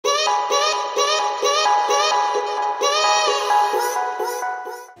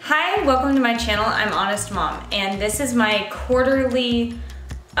Hi, welcome to my channel. I'm Honest Mom, and this is my quarterly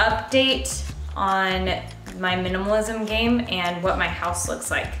update on my minimalism game and what my house looks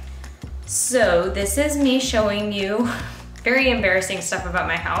like. So this is me showing you very embarrassing stuff about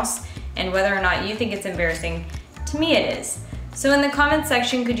my house, and whether or not you think it's embarrassing, to me it is. So in the comment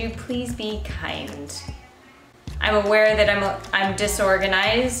section, could you please be kind? I'm aware that I'm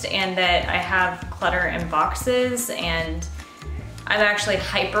disorganized and that I have clutter in boxes, and I'm actually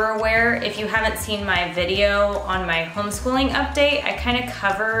hyper aware. If you haven't seen my video on my homeschooling update, I kind of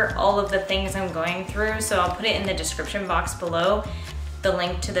cover all of the things I'm going through, so I'll put it in the description box below, the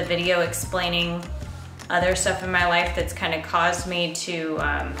link to the video explaining other stuff in my life that's kind of caused me to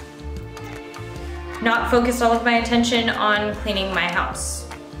not focus all of my attention on cleaning my house.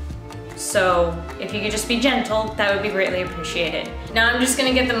 So if you could just be gentle, that would be greatly appreciated. Now I'm just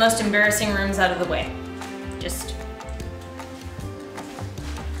gonna get the most embarrassing rooms out of the way.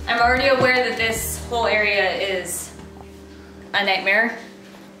 I'm already aware that this whole area is a nightmare,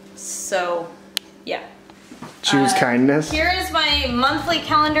 so yeah. Choose kindness. Here is my monthly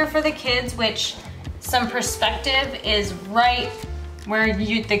calendar for the kids, which some perspective is right where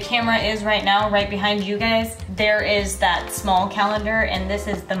the camera is right now, right behind you guys. There is that small calendar, and this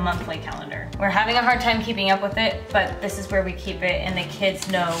is the monthly calendar. We're having a hard time keeping up with it, but this is where we keep it, and the kids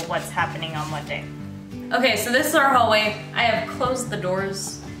know what's happening on what day. Okay, so this is our hallway. I have closed the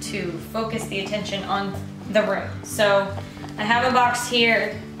doors to focus the attention on the room. So I have a box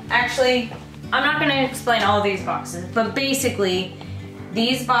here. Actually, I'm not gonna explain all of these boxes, but basically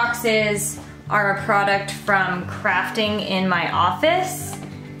these boxes are a product from crafting in my office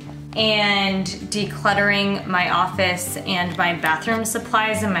and decluttering my office and my bathroom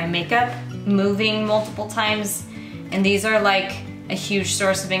supplies and my makeup, moving multiple times. And these are like a huge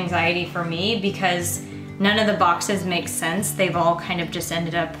source of anxiety for me because none of the boxes make sense. They've all kind of just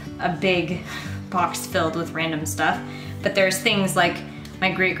ended up a big box filled with random stuff. But there's things like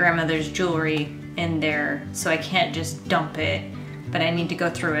my great-grandmother's jewelry in there, so I can't just dump it, but I need to go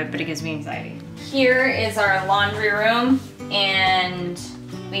through it, but it gives me anxiety. Here is our laundry room, and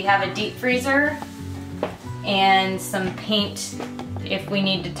we have a deep freezer and some paint if we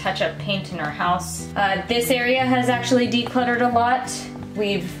need to touch up paint in our house. This area has actually decluttered a lot.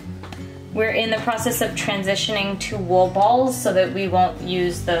 We're in the process of transitioning to wool balls so that we won't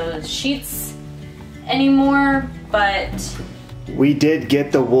use those sheets anymore, but... We did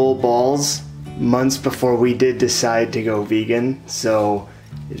get the wool balls months before we did decide to go vegan, so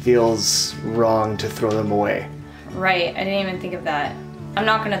it feels wrong to throw them away. Right, I didn't even think of that. I'm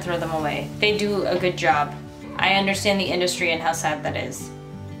not gonna throw them away. They do a good job. I understand the industry and how sad that is,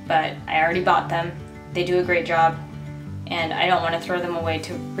 but I already bought them. They do a great job. And I don't want to throw them away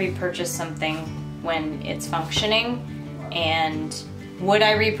to repurchase something when it's functioning. And would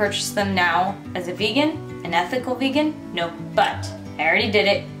I repurchase them now as a vegan, an ethical vegan? No, but I already did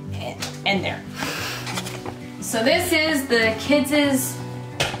it, and there. So this is the kids'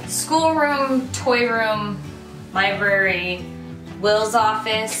 schoolroom, toy room, library, Will's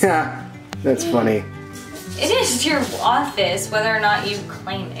office. Yeah, that's funny. It is your office, whether or not you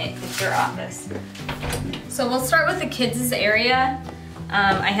claim it, it's your office. So we'll start with the kids' area.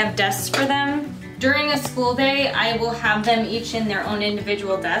 I have desks for them. During a school day, I will have them each in their own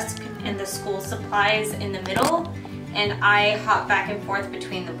individual desk and the school supplies in the middle, and I hop back and forth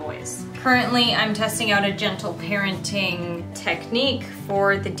between the boys. Currently, I'm testing out a gentle parenting technique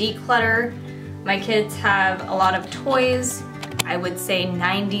for the declutter. My kids have a lot of toys. I would say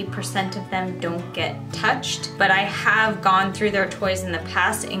 90% of them don't get touched, but I have gone through their toys in the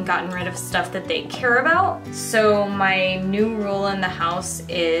past and gotten rid of stuff that they care about. So my new rule in the house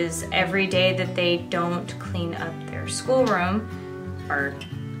is every day that they don't clean up their schoolroom or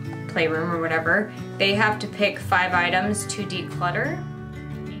playroom or whatever, they have to pick 5 items to declutter.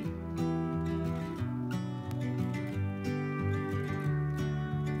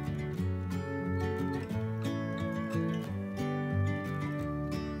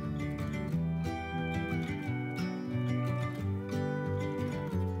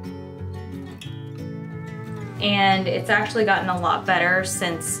 And it's actually gotten a lot better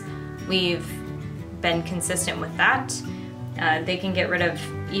since we've been consistent with that. They can get rid of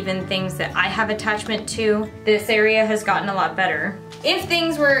even things that I have attachment to. This area has gotten a lot better. If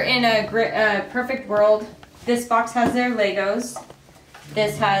things were in a perfect world, this box has their Legos.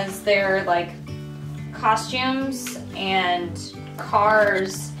 This has their like costumes and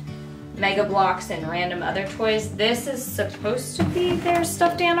cars, Mega Blocks, and random other toys. This is supposed to be their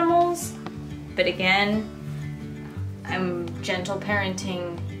stuffed animals, but again, I'm gentle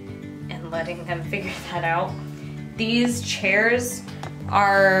parenting and letting them figure that out. These chairs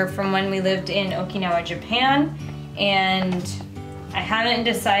are from when we lived in Okinawa, Japan, and I haven't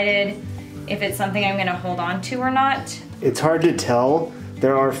decided if it's something I'm gonna hold on to or not. It's hard to tell.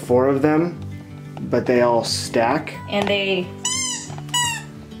 There are 4 of them, but they all stack. And they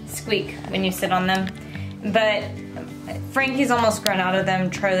squeak when you sit on them. But Frankie's almost grown out of them.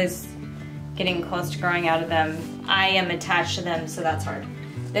 Charlie's getting close to growing out of them. I am attached to them, so that's hard.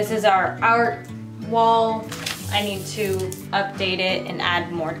 This is our art wall. I need to update it and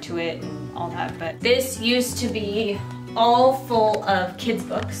add more to it and all that, but this used to be all full of kids'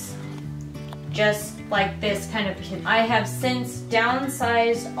 books. Just like this kind of kid. I have since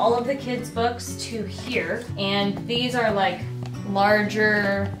downsized all of the kids' books to here, and these are like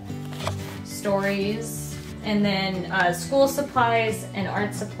larger stories, and then school supplies and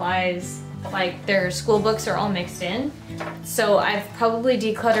art supplies, like their school books are all mixed in. So I've probably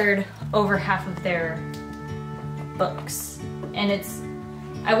decluttered over half of their books, and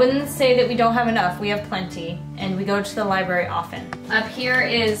I wouldn't say that we don't have enough. We have plenty, and we go to the library often. Up here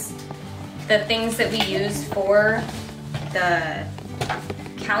is the things that we use for the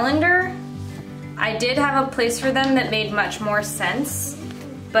calendar. I did have a place for them that made much more sense,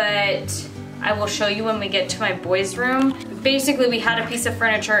 but I will show you when we get to my boys' room. Basically, we had a piece of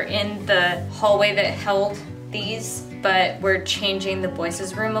furniture in the hallway that held these, but we're changing the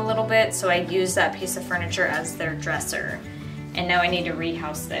boys' room a little bit, so I used that piece of furniture as their dresser. And now I need to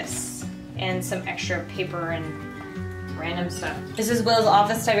rehouse this and some extra paper and random stuff. This is Will's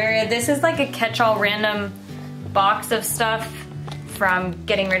office type area. This is like a catch-all random box of stuff from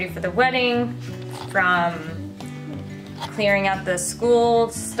getting ready for the wedding, from clearing out the school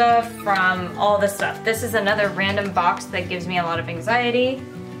stuff, from all the stuff. This is another random box that gives me a lot of anxiety.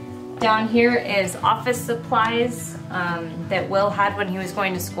 Down here is office supplies that Will had when he was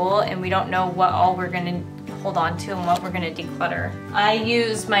going to school, and we don't know what all we're gonna hold on to and what we're gonna declutter. I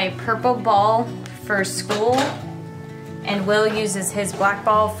use my purple ball for school, and Will uses his black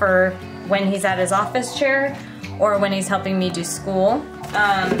ball for when he's at his office chair or when he's helping me do school.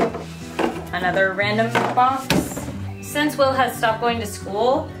 Another random box. Since Will has stopped going to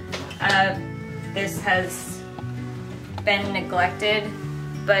school, this has been neglected,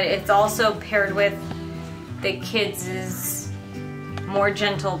 but it's also paired with the kids' more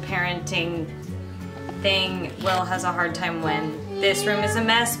gentle parenting thing. Will has a hard time when this room is a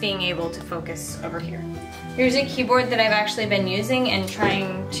mess being able to focus over here. Here's a keyboard that I've actually been using and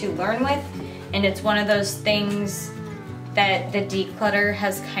trying to learn with, and it's one of those things that the declutter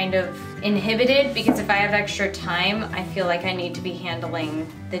has kind of inhibited, because if I have extra time, I feel like I need to be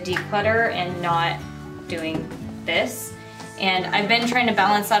handling the declutter and not doing this. And I've been trying to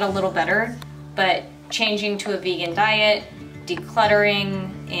balance that a little better, but changing to a vegan diet,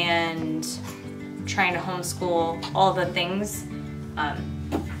 decluttering, and trying to homeschool, all the things,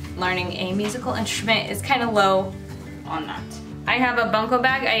 learning a musical instrument is kind of low on that. I have a bunko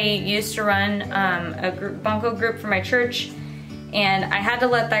bag. I used to run a bunko group for my church, and I had to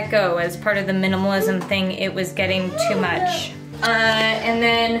let that go as part of the minimalism thing. It was getting too much. And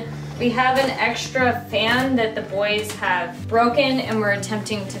then we have an extra fan that the boys have broken and we're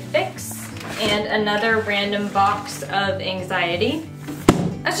attempting to fix, and another random box of anxiety.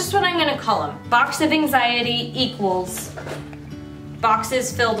 That's just what I'm gonna call them. Box of anxiety equals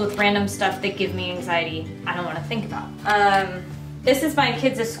boxes filled with random stuff that give me anxiety I don't want to think about. This is my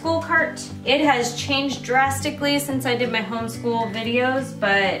kids' school cart. It has changed drastically since I did my homeschool videos,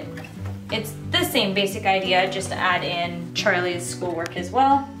 but it's the same basic idea, just to add in Charlie's schoolwork as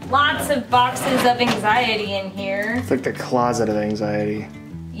well. Lots of boxes of anxiety in here. It's like the closet of anxiety.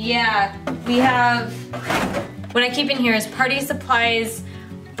 Yeah, we have, what I keep in here is party supplies,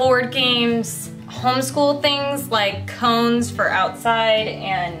 board games, homeschool things like cones for outside,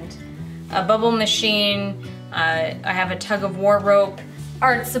 and a bubble machine. I have a tug of war rope,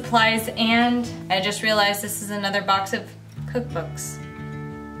 art supplies, and I just realized this is another box of cookbooks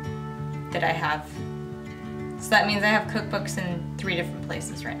that I have. So that means I have cookbooks in 3 different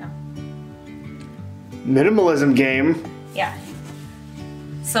places right now. Minimalism game. Yeah.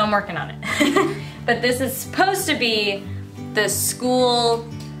 So I'm working on it. But this is supposed to be the school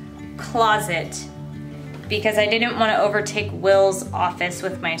closet, because I didn't want to overtake Will's office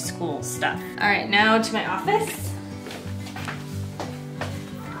with my school stuff. All right, now to my office.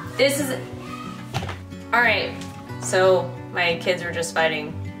 This is, all right, so my kids were just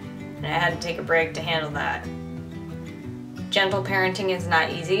fighting and I had to take a break to handle that. Gentle parenting is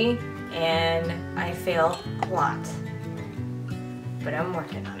not easy and I fail a lot, but I'm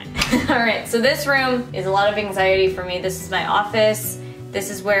working on it. All right, so this room is a lot of anxiety for me. This is my office. This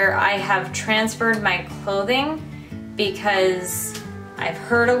is where I have transferred my clothing because I've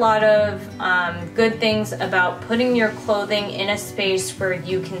heard a lot of good things about putting your clothing in a space where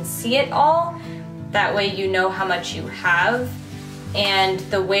you can see it all. That way you know how much you have. And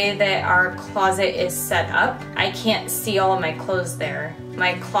the way that our closet is set up, I can't see all of my clothes there.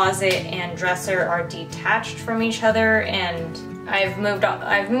 My closet and dresser are detached from each other, and I've moved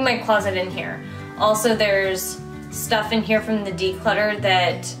my closet in here. Also, there's stuff in here from the declutter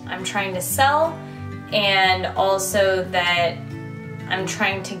that I'm trying to sell, and also that I'm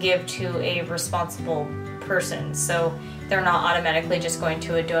trying to give to a responsible person, so they're not automatically just going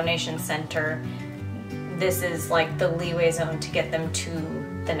to a donation center. This is like the leeway zone to get them to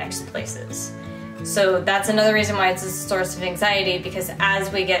the next places. So that's another reason why it's a source of anxiety, because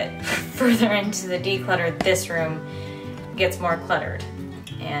as we get further into the declutter, this room gets more cluttered.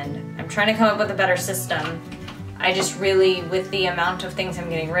 And I'm trying to come up with a better system. I just really, with the amount of things I'm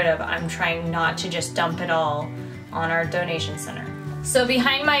getting rid of, I'm trying not to just dump it all on our donation center. So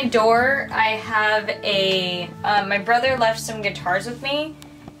behind my door, I have my brother left some guitars with me,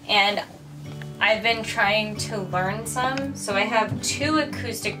 and I've been trying to learn some. So I have 2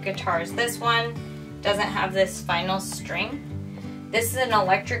 acoustic guitars. This one doesn't have this final string. This is an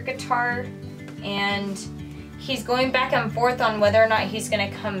electric guitar, and he's going back and forth on whether or not he's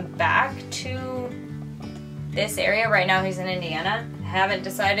gonna come back to this area. Right now he's in Indiana. I haven't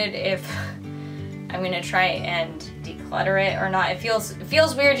decided if I'm gonna try and declutter it or not. It feels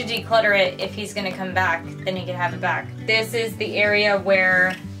weird to declutter it. If he's gonna come back, then he can have it back. This is the area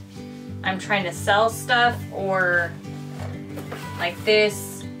where I'm trying to sell stuff, or like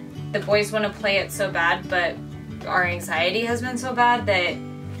this. The boys want to play it so bad, but our anxiety has been so bad that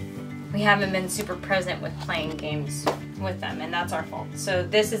we haven't been super present with playing games with them, and that's our fault. So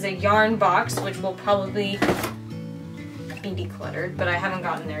this is a yarn box, which will probably be decluttered, but I haven't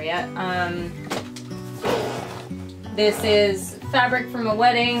gotten there yet. This is fabric from a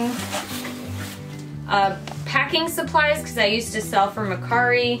wedding. Packing supplies, because I used to sell for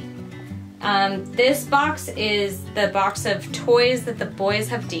Macari. This box is the box of toys that the boys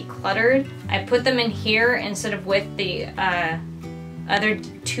have decluttered. I put them in here instead of with the other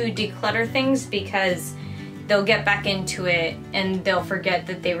 2 declutter things, because they'll get back into it and they'll forget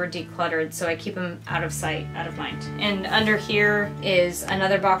that they were decluttered, so I keep them out of sight, out of mind. And under here is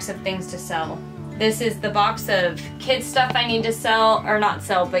another box of things to sell. This is the box of kids stuff I need to sell, or not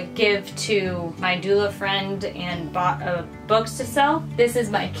sell, but give to my doula friend, and books to sell. This is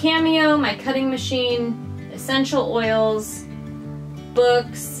my Cameo, my cutting machine, essential oils,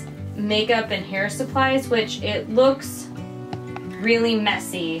 books, makeup, and hair supplies, which it looks really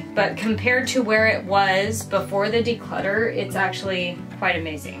messy, but compared to where it was before the declutter, it's actually quite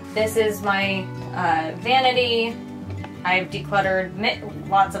amazing. This is my vanity. I've decluttered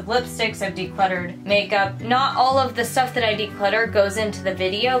lots of lipsticks, I've decluttered makeup. Not all of the stuff that I declutter goes into the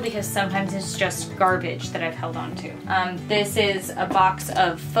video, because sometimes it's just garbage that I've held on to. This is a box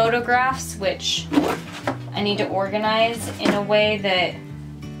of photographs, which I need to organize in a way that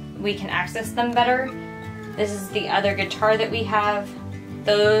we can access them better. This is the other guitar that we have.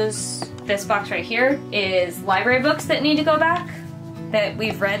 This box right here is library books that need to go back, that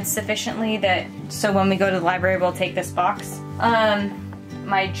we've read sufficiently so when we go to the library we'll take this box.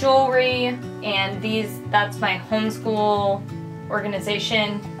 My jewelry, and that's my homeschool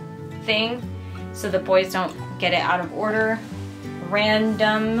organization thing, so the boys don't get it out of order.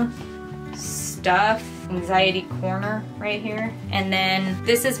 Random stuff, anxiety corner right here. And then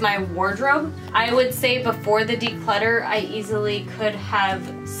this is my wardrobe. I would say before the declutter I easily could have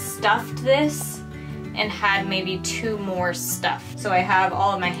stuffed this and had maybe 2 more stuff. So I have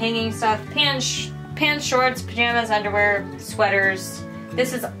all of my hanging stuff, pants, shorts, pajamas, underwear, sweaters.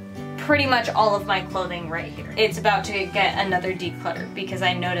 This is pretty much all of my clothing right here. It's about to get another declutter because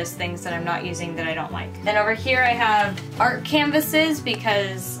I noticed things that I'm not using that I don't like. Then over here I have art canvases,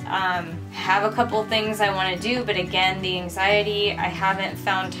 because I have a couple things I want to do, but again, the anxiety, I haven't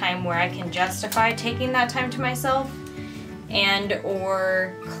found time where I can justify taking that time to myself, and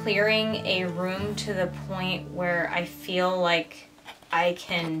or clearing a room to the point where I feel like I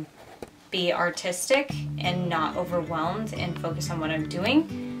can be artistic and not overwhelmed and focus on what I'm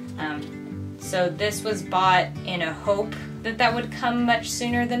doing. So this was bought in a hope that that would come much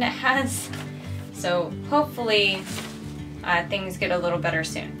sooner than it has. So hopefully things get a little better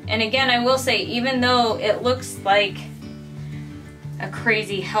soon. And again, I will say, even though it looks like a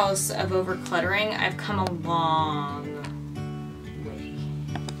crazy house of overcluttering, I've come a long way.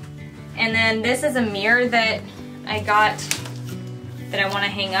 And then this is a mirror that I got that I want to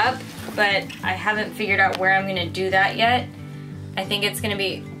hang up, but I haven't figured out where I'm going to do that yet. I think it's going to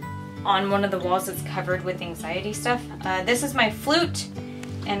be on one of the walls that's covered with anxiety stuff. This is my flute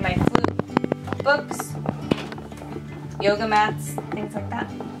and my flute books, yoga mats, things like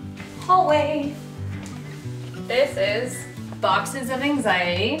that. Hallway. This is boxes of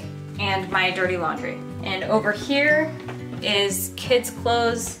anxiety and my dirty laundry. And over here is kids'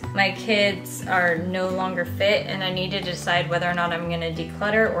 clothes. My kids are no longer fit and I need to decide whether or not I'm gonna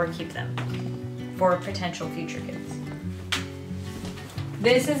declutter or keep them for potential future kids.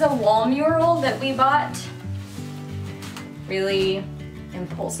 This is a wall mural that we bought really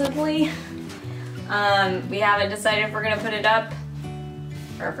impulsively. We haven't decided if we're gonna put it up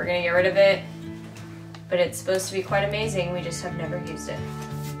or if we're gonna get rid of it, but it's supposed to be quite amazing. We just have never used it.